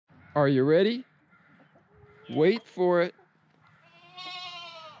Are you ready? Wait for it.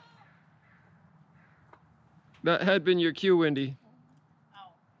 That had been your cue, Wendy.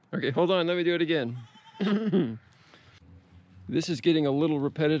 Okay, hold on, let me do it again. This is getting a little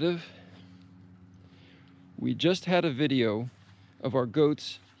repetitive. We just had a video of our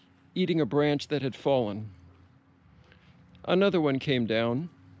goats eating a branch that had fallen. Another one came down.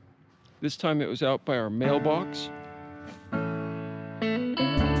 This time it was out by our mailbox.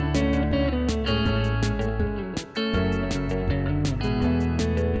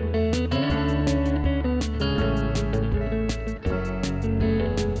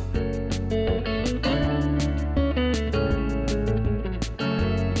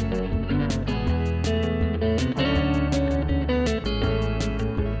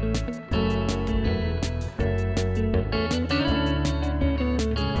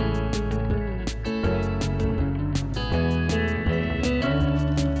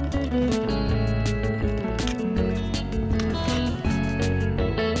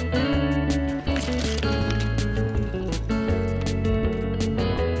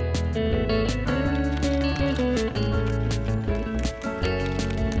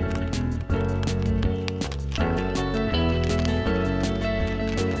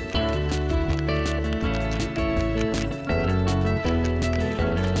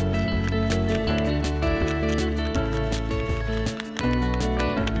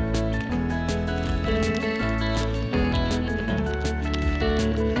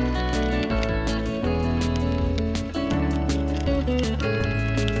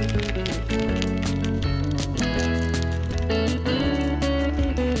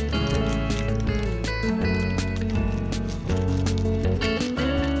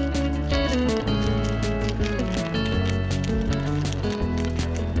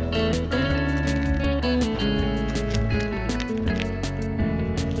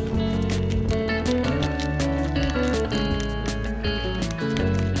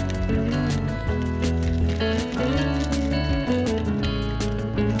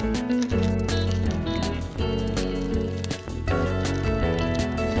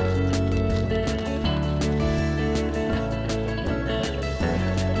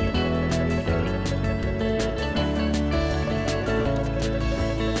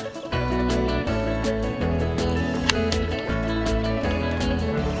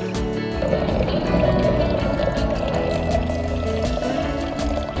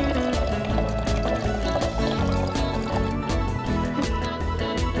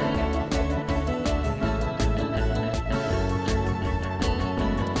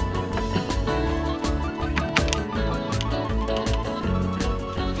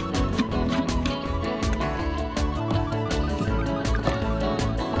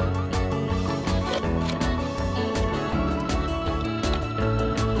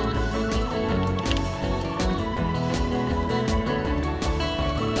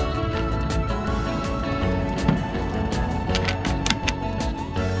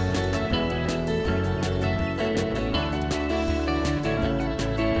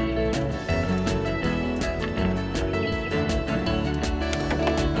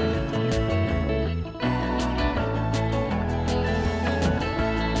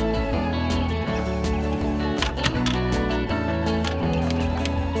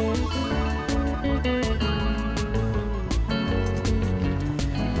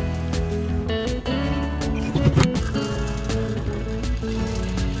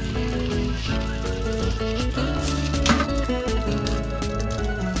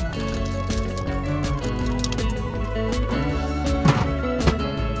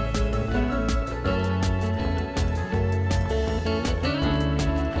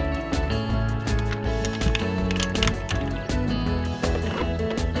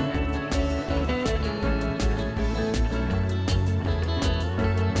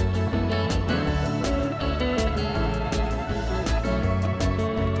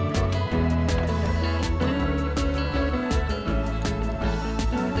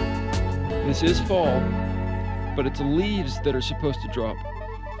 This is fall, but it's leaves that are supposed to drop,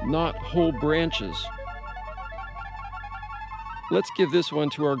 not whole branches. Let's give this one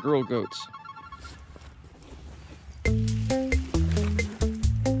to our girl goats.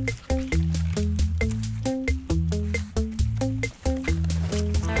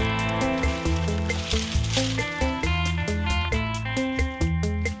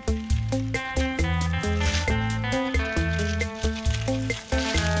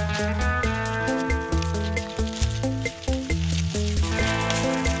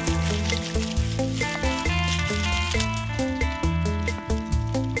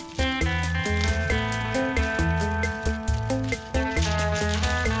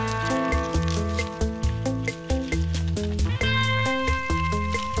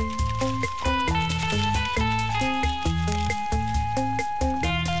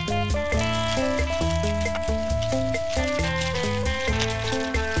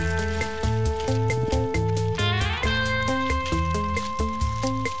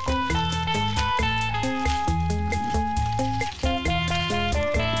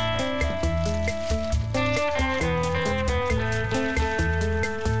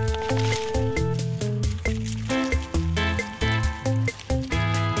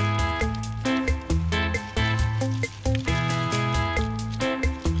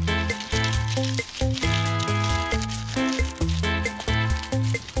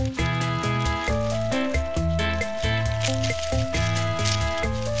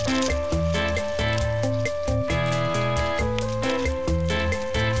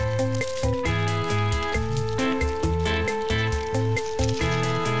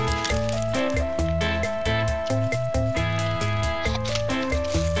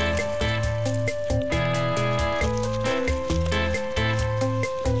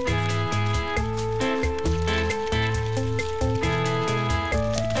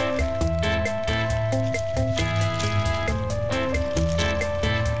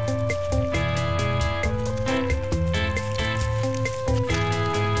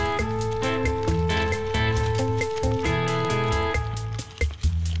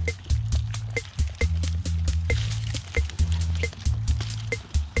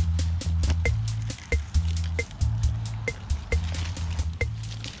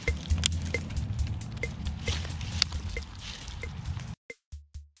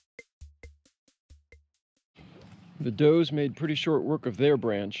 The does made pretty short work of their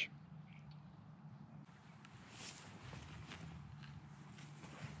branch.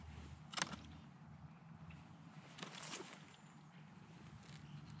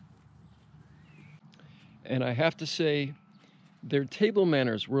 And I have to say, their table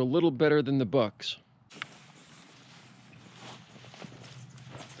manners were a little better than the bucks.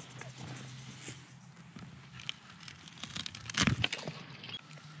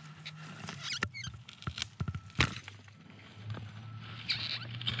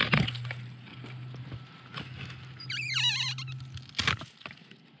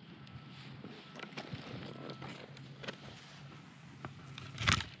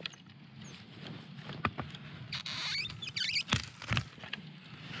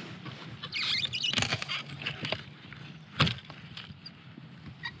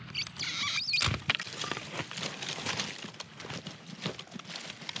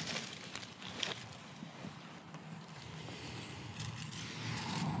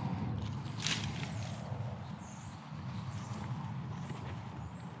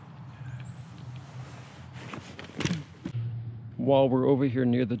 While we're over here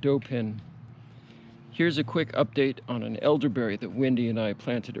near the doe pen, here's a quick update on an elderberry that Wendy and I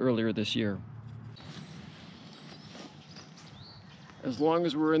planted earlier this year. As long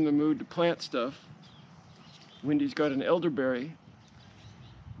as we're in the mood to plant stuff, Wendy's got an elderberry.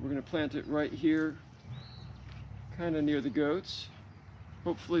 We're going to plant it right here, kind of near the goats,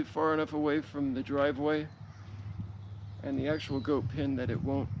 hopefully far enough away from the driveway and the actual goat pen that it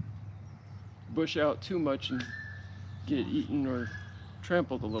won't bush out too much and get eaten or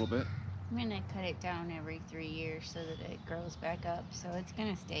trampled a little bit. I'm going to cut it down every 3 years so that it grows back up, so it's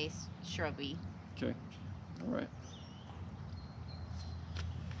going to stay shrubby. Okay, all right.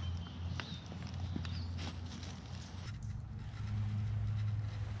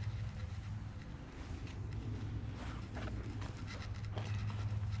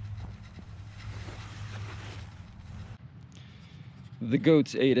 The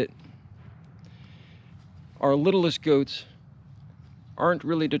goats ate it. Our littlest goats aren't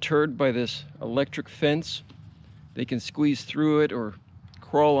really deterred by this electric fence. They can squeeze through it or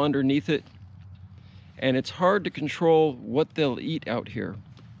crawl underneath it, and it's hard to control what they'll eat out here.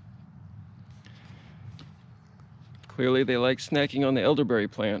 Clearly they like snacking on the elderberry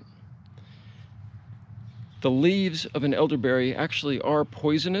plant. The leaves of an elderberry actually are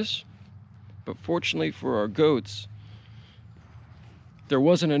poisonous, but fortunately for our goats, there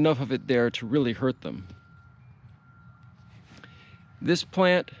wasn't enough of it there to really hurt them. This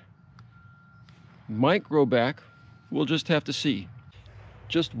plant might grow back, we'll just have to see.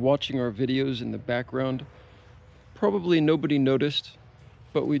 Just watching our videos in the background, probably nobody noticed,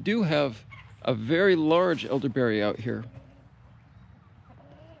 but we do have a very large elderberry out here.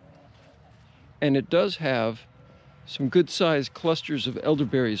 And it does have some good-sized clusters of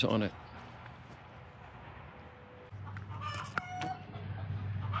elderberries on it.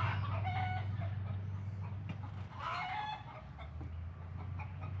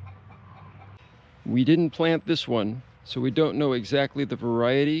 We didn't plant this one, so we don't know exactly the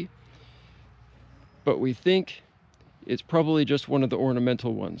variety, but we think it's probably just one of the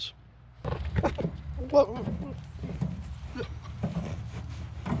ornamental ones.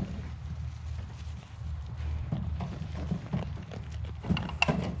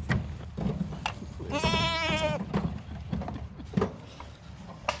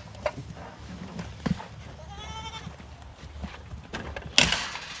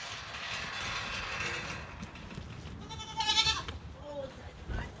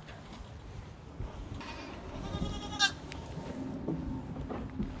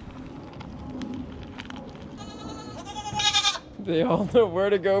 They all know where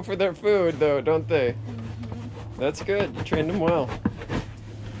to go for their food, though, don't they? Mm-hmm. That's good. You trained them well. So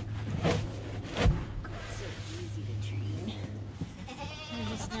easy to train. They're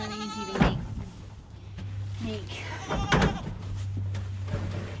just not easy to make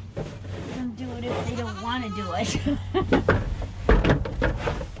them do it if they don't want to do it.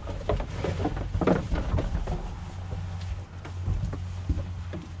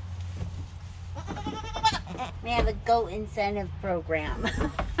 We have a goat incentive program.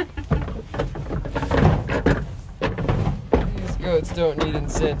 These goats don't need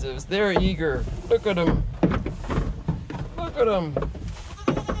incentives. They're eager. Look at them. Look at them.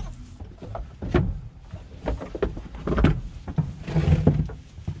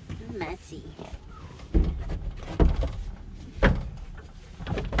 Messy.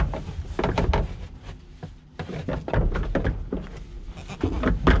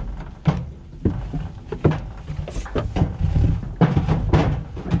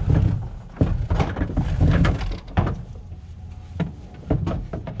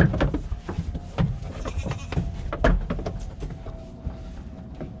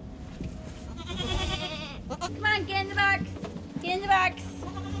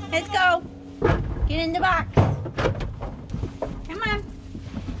 Let's go. Get in the box. Come on.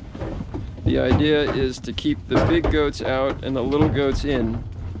 The idea is to keep the big goats out and the little goats in,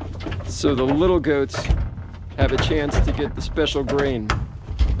 so the little goats have a chance to get the special grain.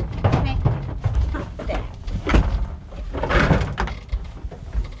 Okay. There.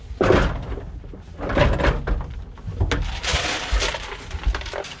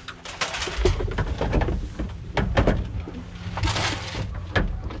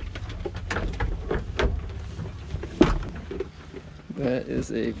 That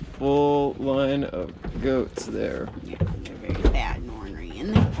is a full line of goats there. Yeah, they're very fat and ornery,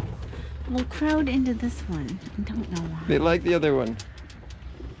 and they will crowd into this one. I don't know why. They like the other one.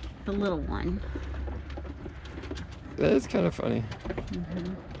 The little one. That is kind of funny.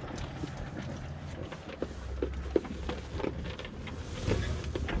 Mm-hmm.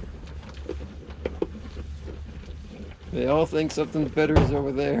 They all think something better is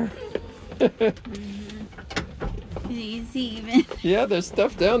over there. You see even. Yeah, there's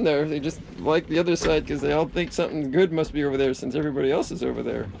stuff down there. They just like the other side because they all think something good must be over there since everybody else is over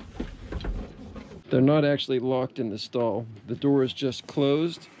there. They're not actually locked in the stall. The door is just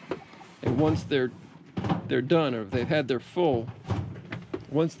closed, and once they're done, or if they've had their full,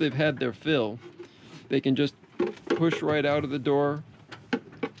 once they've had their fill, they can just push right out of the door,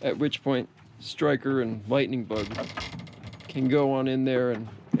 at which point Striker and Lightning Bug can go on in there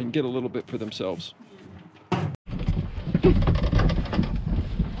and get a little bit for themselves.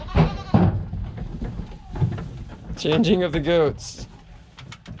 Changing of the goats.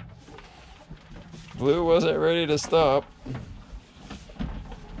 Blue wasn't ready to stop.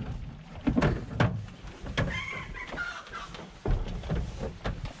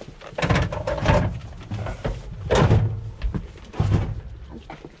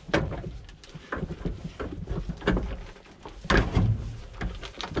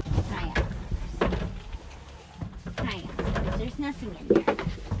 There's nothing in there.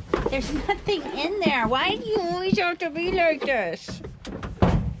 There's nothing in there. Why do you always have to be like this?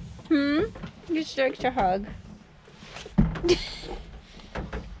 You just like to hug.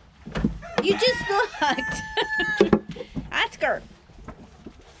 You just looked. Oscar.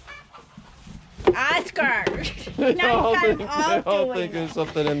 Oscar. They all think doing there's it.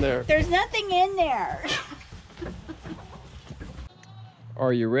 something in there. There's nothing in there.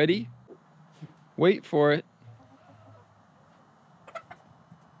 Are you ready? Wait for it.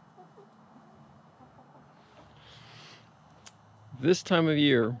 This time of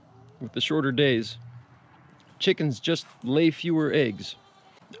year, with the shorter days, chickens just lay fewer eggs.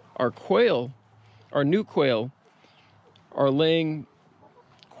 Our quail, our new quail, are laying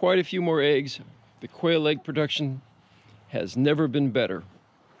quite a few more eggs. The quail egg production has never been better.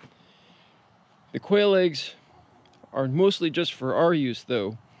 The quail eggs are mostly just for our use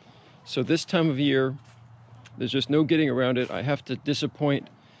though, so this time of year, there's just no getting around it. I have to disappoint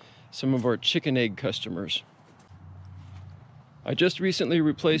some of our chicken egg customers. I just recently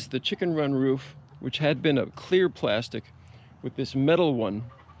replaced the chicken run roof, which had been a clear plastic, with this metal one.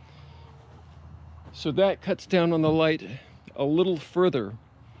 So that cuts down on the light a little further,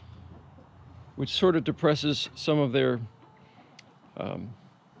 which sort of depresses some of their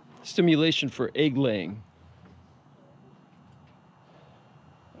stimulation for egg laying.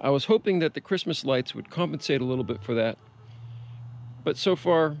 I was hoping that the Christmas lights would compensate a little bit for that, but so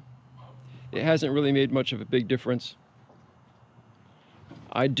far it hasn't really made much of a big difference.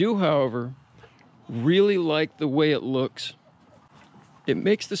 I do, however, really like the way it looks. It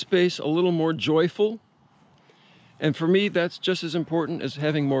makes the space a little more joyful, and for me that's just as important as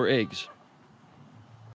having more eggs.